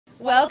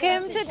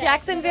Welcome to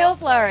Jacksonville,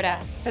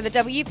 Florida for the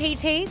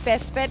WPT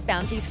Best Bet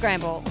Bounty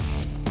Scramble.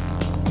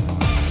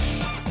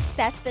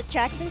 Best Bet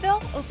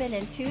Jacksonville opened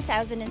in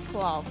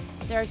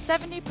 2012. There are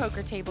 70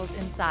 poker tables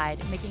inside,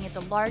 making it the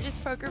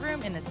largest poker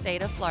room in the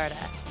state of Florida.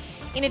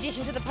 In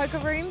addition to the poker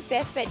room,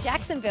 Best Bet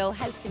Jacksonville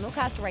has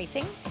simulcast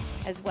racing,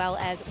 as well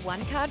as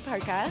one-card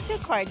poker,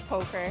 2-card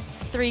poker,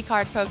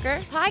 3-card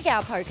poker,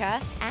 Pai-Gow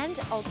poker, and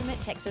Ultimate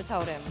Texas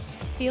Hold'em.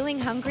 Feeling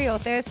hungry or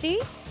thirsty?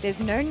 There's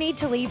no need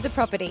to leave the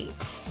property.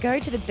 Go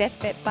to the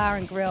Best Bet Bar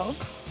and Grill,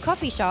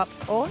 coffee shop,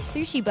 or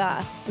sushi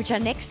bar, which are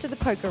next to the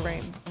poker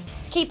room.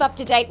 Keep up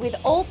to date with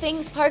all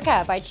things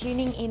poker by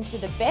tuning into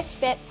the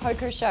Best Bet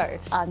Poker Show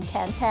on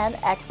 1010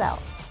 XL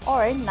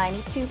or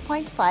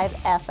 92.5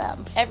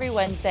 FM. every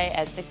Wednesday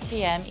at 6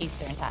 p.m.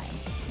 Eastern Time.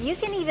 You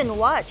can even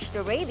watch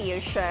the radio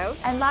show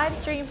And live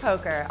stream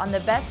poker on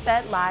the Best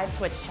Bet Live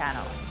Twitch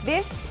channel.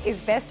 This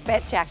is Best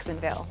Bet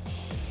Jacksonville.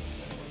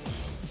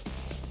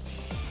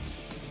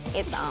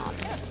 It's on.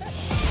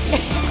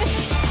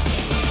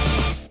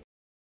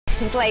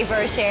 Play for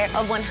a share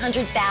of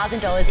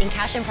 $100,000 in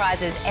cash and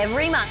prizes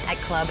every month at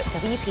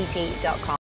ClubWPT.com.